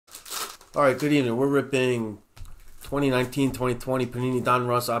All right, good evening. We're ripping 2019-2020 Panini Don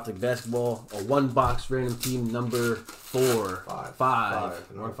Russ Optic Basketball, a one-box random team number 4. Five.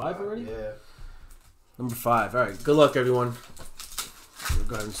 You want 5 already? Yeah. Number 5. All right, good luck, everyone. We'll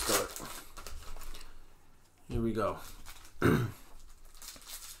go ahead and start. Here we go.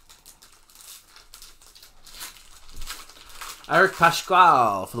 Eric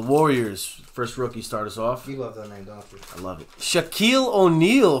Pascal for the Warriors. First rookie start us off. You love that name, don't you? I love it. Shaquille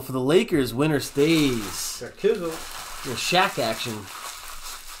O'Neal for the Lakers. Winner stays. Shaquille. Shaq action.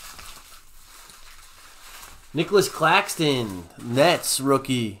 Nicholas Claxton, Nets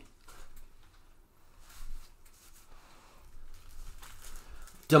rookie.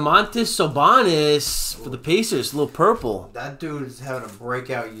 Domantas Sabonis for the Pacers. A little purple. That dude is having a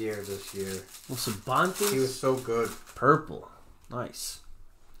breakout year this year. Well, Sabonis. He was so good. Purple. Nice.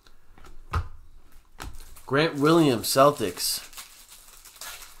 Grant Williams, Celtics.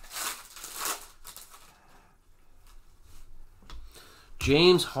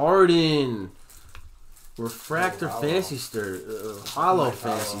 James Harden. Refractor Fantasy Star. Hollow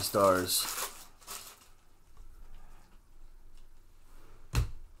Fantasy Stars.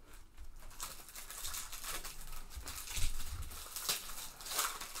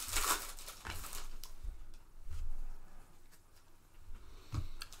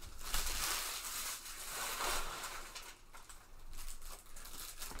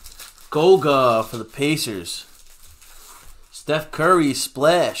 Goga for the Pacers. Steph Curry,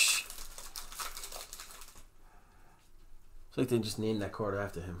 Splash. It's like they just named that card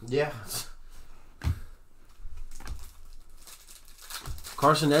after him. Yeah.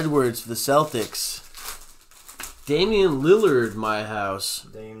 Carson Edwards for the Celtics. Damian Lillard, my house.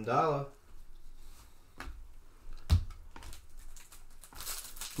 Dame Dollar.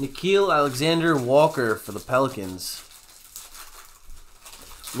 Nickeil Alexander-Walker for the Pelicans.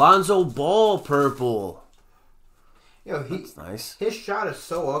 Lonzo Ball, purple. Yo, That's nice. His shot is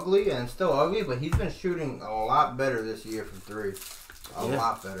so ugly and still ugly, but he's been shooting a lot better this year from 3. A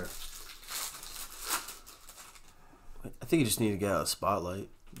lot better. I think he just needed to get out of the spotlight.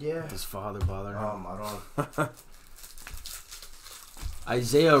 Yeah. His father bothering him. I don't.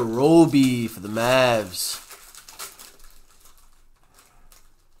 Isaiah Roby for the Mavs.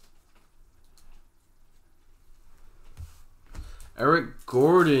 Eric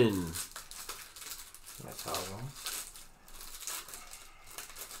Gordon. That's how long.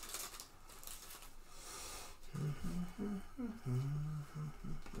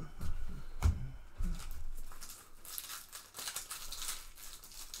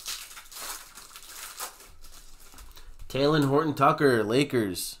 Talen Horton-Tucker,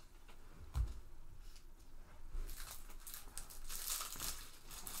 Lakers.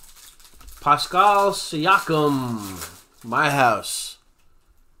 Pascal Siakam, my house.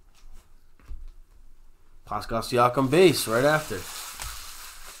 Pascal Siakam base right after.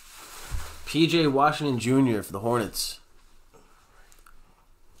 PJ Washington Jr. for the Hornets.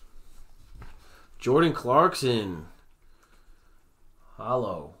 Jordan Clarkson.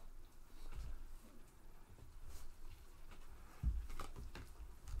 Hollow.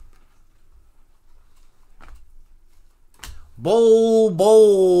 Bowl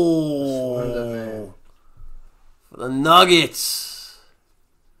for the Nuggets.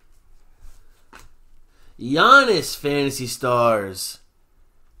 Giannis Fantasy Stars.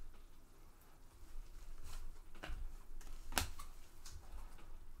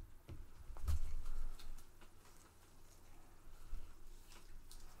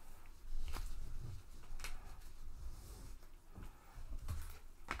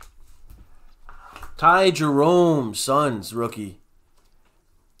 Ty Jerome, Suns rookie.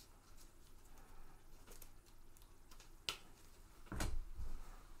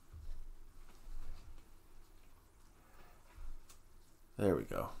 There we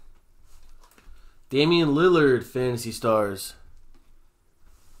go. Damian Lillard, Fantasy Stars.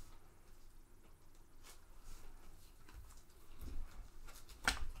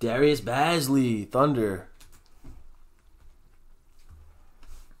 Darius Bazley, Thunder.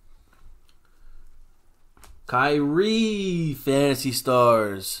 Kyrie, Fantasy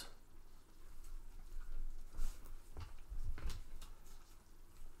Stars.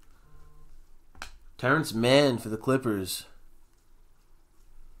 Terrence Mann for the Clippers.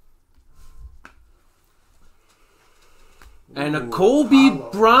 And a Kobe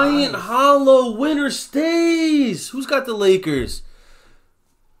Bryant Hollow winner stays. Who's got the Lakers?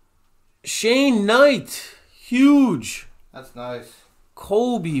 Shane Knight. Huge. That's nice.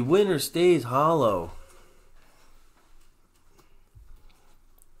 Kobe winner stays hollow.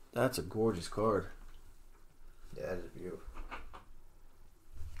 That's a gorgeous card. Yeah, that is beautiful.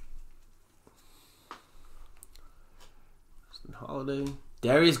 Holiday.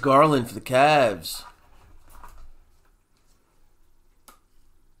 Darius Garland for the Cavs.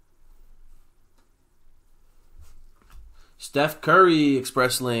 Steph Curry,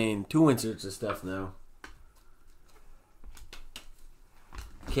 Express Lane. 2 inserts of Steph now.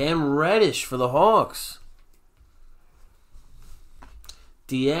 Cam Reddish for the Hawks.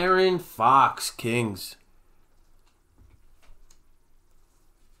 De'Aaron Fox, Kings.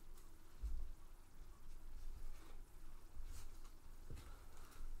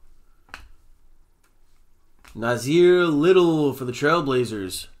 Nazir Little for the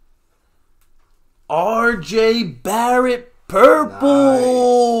Trailblazers. RJ Barrett,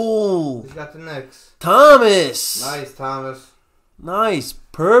 purple. Nice. He's got the Knicks. Thomas. Nice, Thomas. Nice,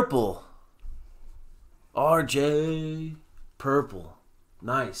 purple. RJ, purple.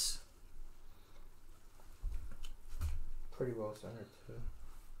 Nice. Pretty well centered, too.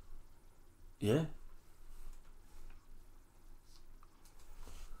 Yeah.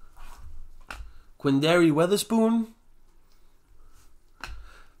 Quindary Weatherspoon.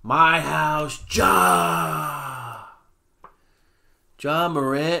 My house, Ja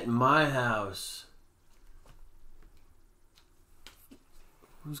Morant, my house.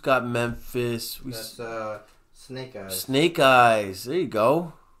 Who's got Memphis? That's Snake Eyes. Snake Eyes. There you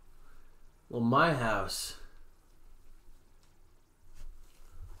go. Well, my house.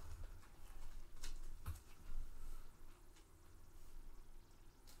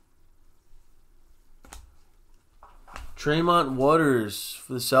 Tremont Waters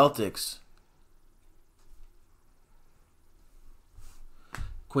for the Celtics.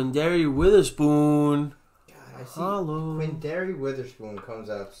 Quindary Witherspoon. God, I see Hello. Quindary Witherspoon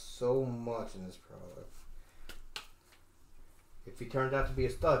comes out so much in this product. If he turns out to be a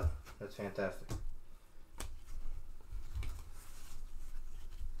stud, that's fantastic.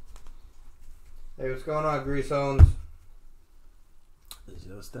 Hey, what's going on, Grease Homes? Is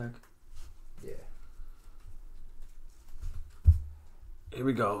that a stack? Yeah. Here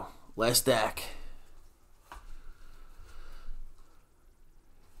we go. Last stack.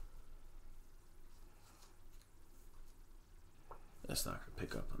 That's not going to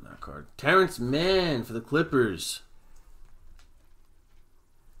pick up on that card. Terrence Mann for the Clippers.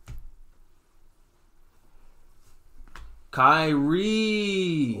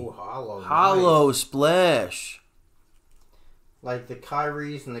 Kyrie. Ooh, hollow. Hollow Nice. splash. Like the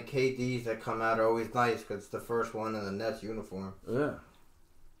Kyries and the KDs that come out are always nice because it's the first one in the Nets uniform. Yeah.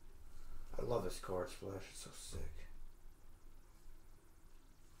 I love this card splash. It's so sick.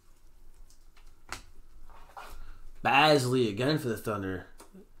 Basley again for the Thunder.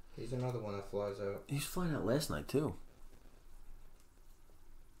 He's another one that flies out. He was flying out last night too.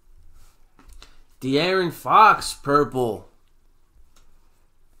 De'Aaron Fox, purple.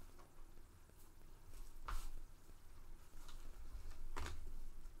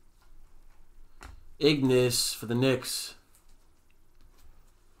 Ignis for the Knicks.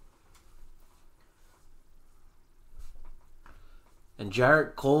 And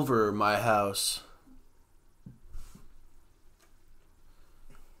Jarrett Culver, my house.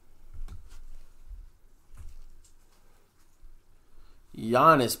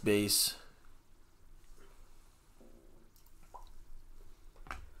 Giannis base.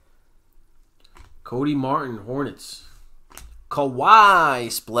 Cody Martin, Hornets.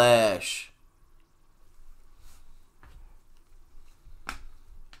 Kawhi splash.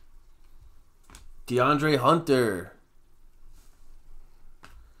 DeAndre Hunter.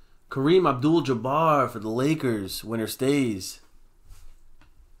 Kareem Abdul-Jabbar for the Lakers. Winner stays.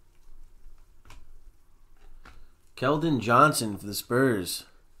 Keldon Johnson for the Spurs.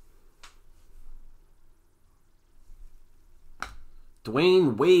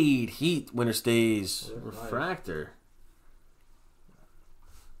 Dwayne Wade, Heat. Winner stays. Oh, Refractor.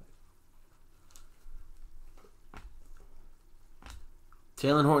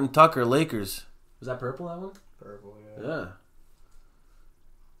 Taylor Horton Tucker, Lakers. Was that purple, that one? Purple, yeah. Yeah.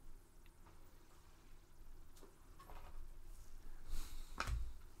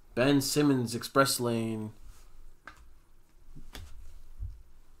 Ben Simmons, Express Lane.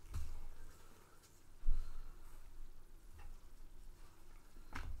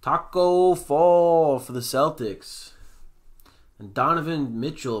 Taco Fall for the Celtics. And Donovan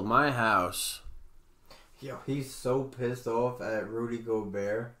Mitchell, my house. Yo, he's so pissed off at Rudy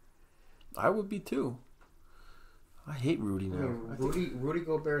Gobert. I would be too. I hate Rudy now. Rudy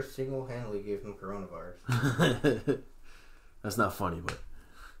Gobert single-handedly gave him coronavirus. That's not funny, but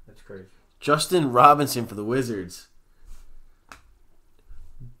That's crazy. Justin Robinson for the Wizards.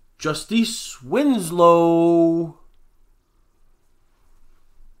 Justice Winslow.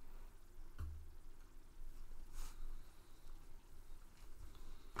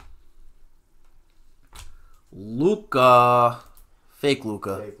 Luka. Fake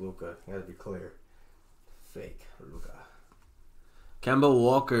Luka. Fake Luka. Gotta be clear. Fake Luka. Kemba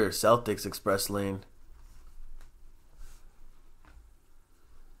Walker, Celtics Express Lane.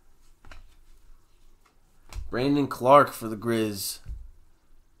 Brandon Clark for the Grizz.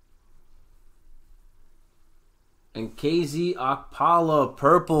 And KZ Okpala,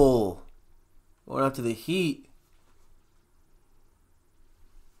 purple. Going out to the Heat.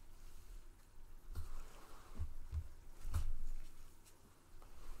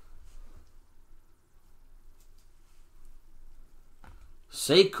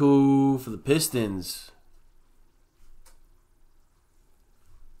 Sekou for the Pistons.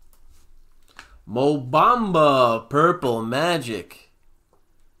 Mo Bamba, purple, Magic.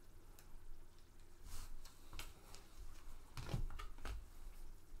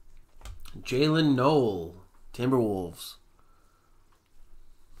 Jalen Noel, Timberwolves.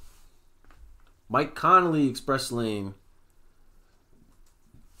 Mike Conley, Express Lane.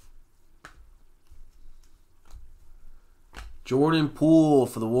 Jordan Poole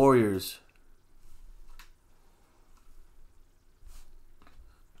for the Warriors.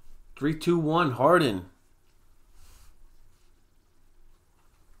 3-2-1 Harden.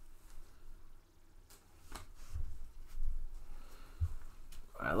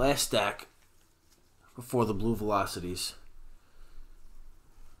 All right, last stack before the blue velocities.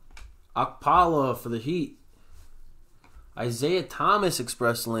 Okpala for the Heat. Isaiah Thomas,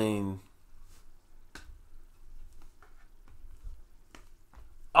 Express Lane.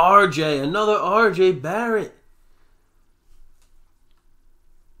 RJ, another RJ Barrett.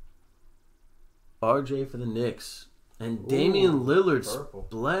 RJ for the Knicks. And Damian Lillard, purple.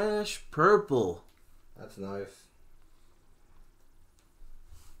 Splash purple. That's nice.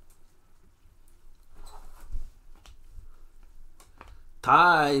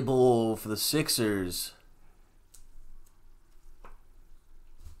 Tybull for the Sixers.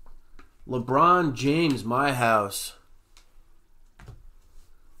 LeBron James, my house.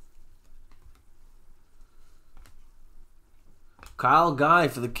 Kyle Guy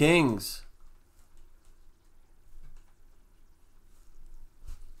for the Kings.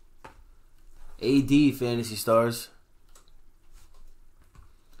 AD Fantasy Stars.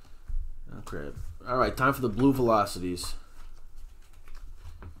 Oh, crap. All right, time for the blue velocities.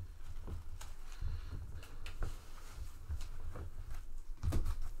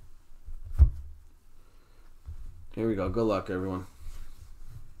 Here we go. Good luck, everyone.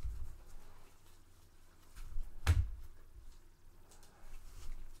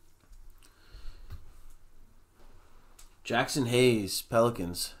 Jackson Hayes,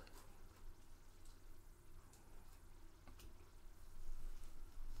 Pelicans.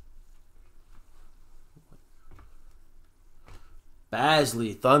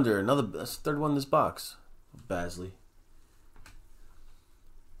 Basley, Thunder. That's the third one in this box. Basley.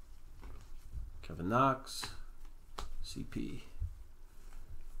 Kevin Knox. CP.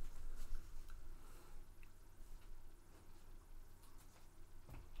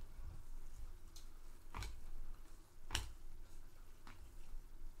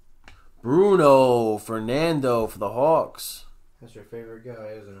 Bruno Fernando for the Hawks. That's your favorite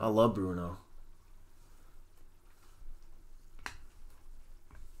guy, isn't it? I love Bruno.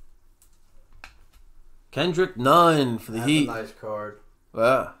 Kendrick Nunn for the Heat. That's a nice card.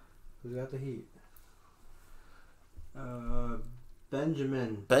 Yeah. Who's got the Heat?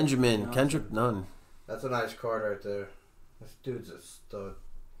 Benjamin. Benjamin. Kendrick Nunn. That's a nice card right there. This dude's a stud.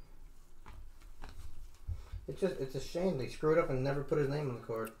 It's a shame they screwed up and never put his name on the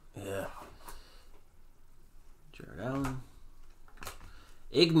card. Yeah. Jared Allen.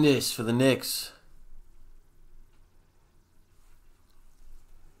 Ignis for the Knicks.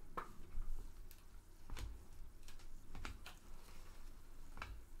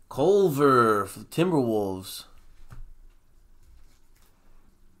 Culver for the Timberwolves.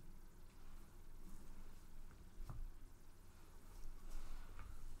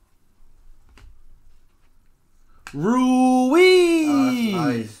 Rui!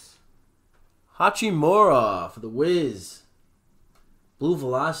 Nice. Hachimura for the Wiz. Blue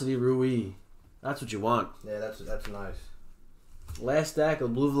Velocity Rui. That's what you want. Yeah, that's nice. Last stack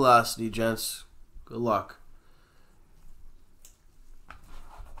of Blue Velocity, gents. Good luck.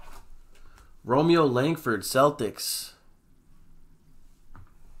 Romeo Langford, Celtics.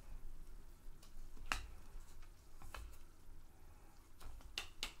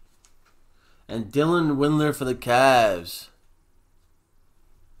 And Dylan Windler for the Cavs.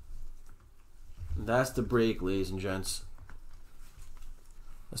 That's the break, ladies and gents.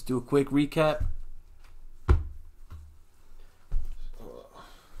 Let's do a quick recap.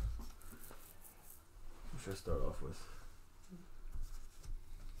 should I start off with?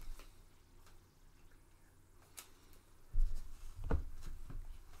 There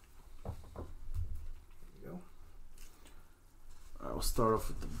you go. Alright, we'll start off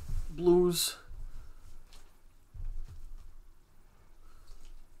with the Blues.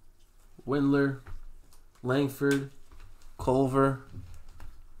 Windler, Langford, Culver,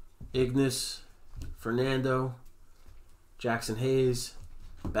 Ignis, Fernando, Jackson Hayes,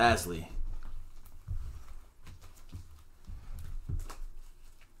 Basley.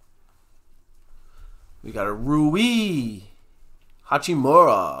 We got a Rui,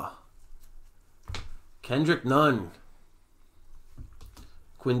 Hachimura, Kendrick Nunn,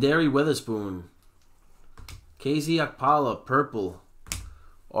 Quindary Witherspoon, KZ Akpala, purple,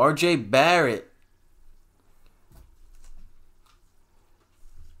 RJ Barrett,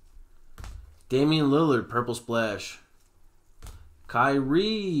 Damian Lillard, purple splash,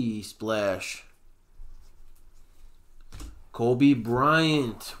 Kyrie splash, Kobe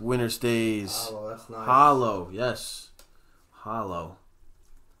Bryant, winner stays. Hollow, that's nice. Hollow, yes. Hollow.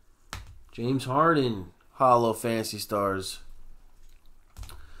 James Harden, hollow Fantasy Stars.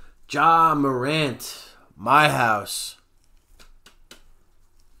 Ja Morant, my house.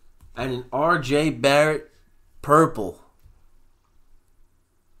 And an RJ Barrett, purple.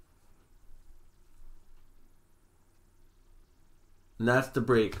 And that's the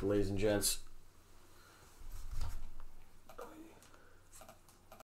break, ladies and gents.